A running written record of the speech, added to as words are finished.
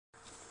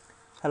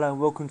Hello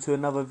and welcome to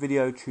another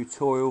video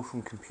tutorial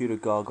from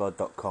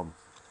Computergaga.com.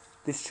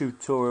 This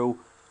tutorial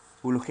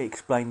will look at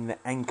explaining the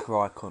anchor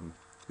icon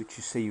which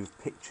you see with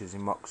pictures in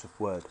Microsoft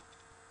Word.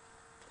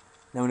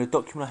 Now in the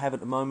document I have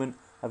at the moment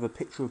I have a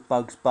picture of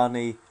Bugs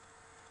Bunny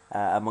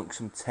amongst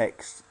some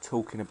text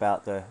talking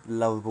about the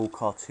lovable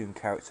cartoon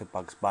character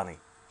Bugs Bunny.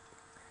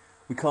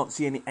 We can't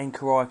see any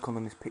anchor icon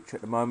on this picture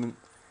at the moment,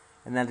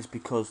 and that is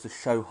because the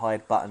show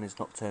hide button is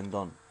not turned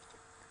on.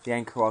 The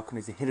anchor icon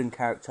is a hidden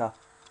character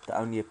that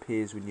only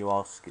appears when you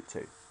ask it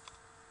to.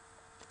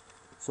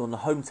 So on the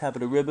home tab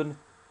of the ribbon,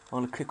 I'm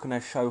going to click on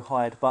that show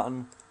hide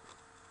button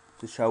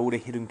to show all the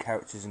hidden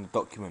characters in the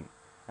document,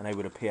 and they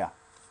will appear.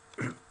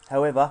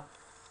 However,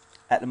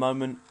 at the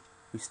moment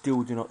we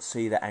still do not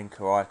see the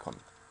anchor icon.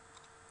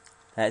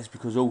 That is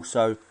because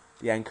also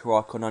the anchor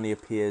icon only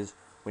appears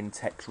when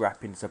text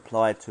wrapping is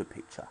applied to a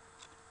picture.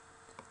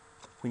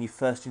 When you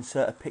first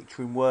insert a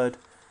picture in Word,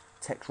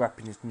 text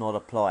wrapping is not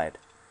applied.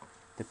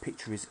 The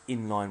picture is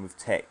in line with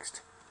text.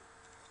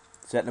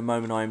 So at the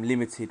moment I am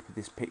limited with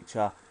this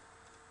picture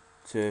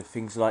to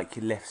things like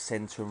your left,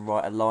 centre and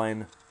right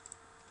align,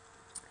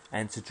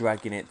 and to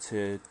dragging it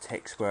to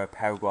text where a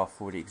paragraph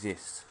already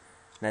exists.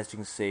 And as you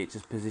can see, it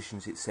just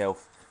positions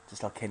itself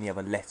just like any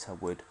other letter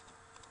would.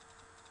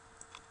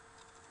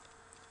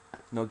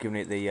 Not giving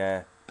it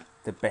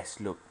the best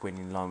look when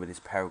in line with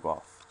this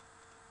paragraph.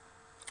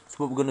 So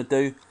what we're going to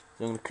do is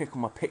I'm going to click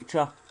on my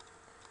picture,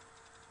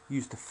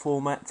 use the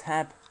Format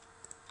tab,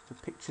 the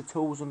picture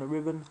tools on the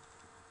ribbon,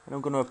 and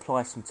I'm going to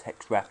apply some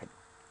text wrapping.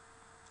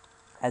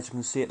 As you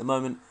can see at the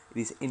moment, it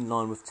is in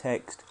line with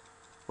text.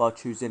 If I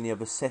choose any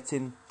other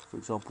setting, for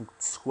example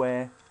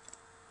square,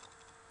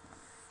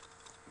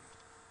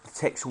 the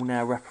text will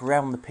now wrap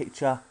around the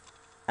picture,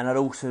 and I'll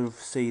also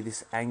see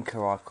this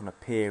anchor icon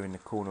appear in the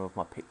corner of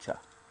my picture.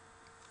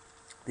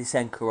 This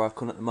anchor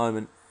icon at the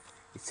moment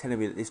is telling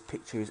me that this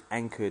picture is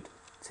anchored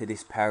to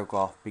this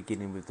paragraph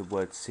beginning with the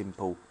word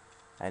simple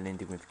and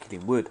ending with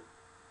killing wood.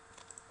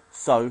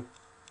 So,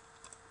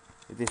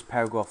 if this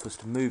paragraph was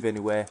to move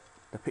anywhere,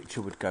 the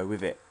picture would go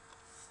with it.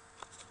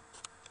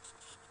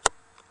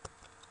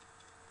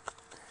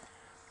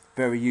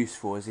 Very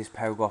useful, as this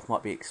paragraph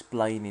might be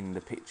explaining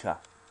the picture.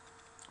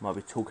 It might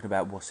be talking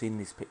about what's in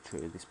this picture.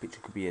 This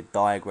picture could be a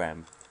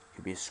diagram, it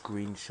could be a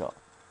screenshot,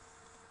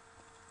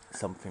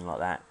 something like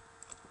that.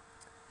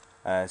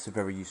 It's a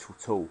very useful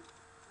tool.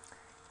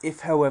 If,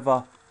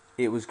 however,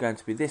 it was going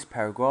to be this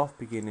paragraph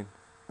beginning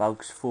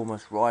Bugs'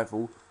 foremost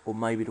rival, or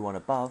maybe the one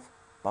above,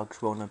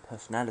 Bugs' well-known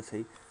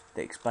personality,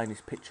 that explain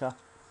this picture,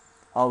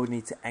 I would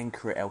need to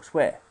anchor it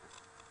elsewhere.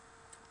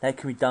 That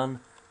can be done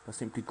by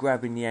simply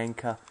grabbing the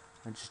anchor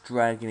and just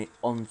dragging it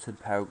onto the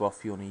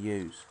paragraph you want to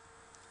use.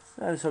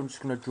 So I'm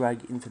just going to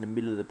drag it into the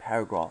middle of the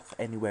paragraph,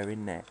 anywhere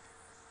in there.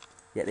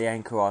 Yet the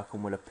anchor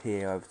icon will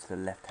appear over to the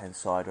left hand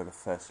side of the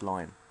first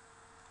line.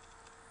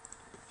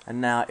 And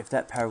now if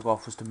that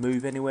paragraph was to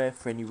move anywhere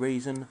for any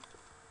reason,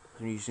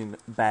 I'm using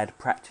bad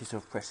practice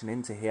of pressing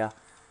enter here,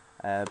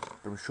 but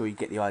I'm sure you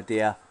get the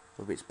idea,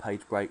 whether it's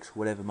page breaks or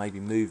whatever may be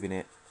moving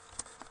it,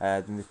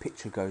 then the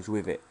picture goes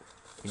with it,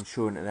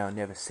 ensuring that they are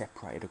never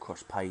separated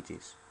across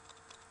pages.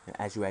 And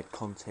as you add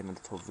content at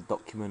the top of the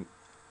document,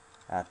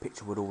 a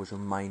picture would always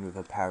remain with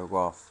a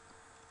paragraph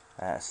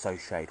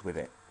associated with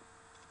it.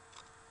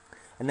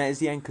 And that is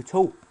the anchor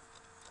tool.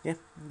 Yeah,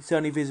 it's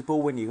only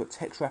visible when you've got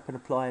text wrapping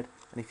applied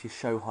and if your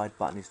show hide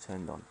button is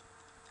turned on.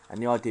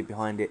 And the idea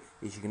behind it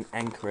is you can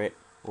anchor it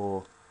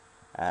or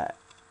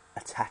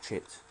attach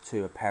it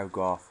to a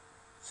paragraph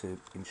to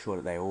ensure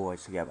that they are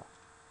always together.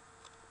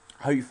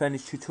 I hope you found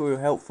this tutorial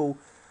helpful.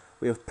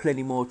 We have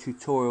plenty more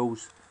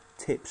tutorials,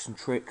 tips and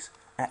tricks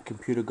at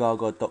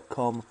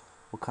Computergaga.com,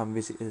 or come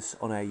visit us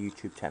on our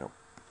YouTube channel.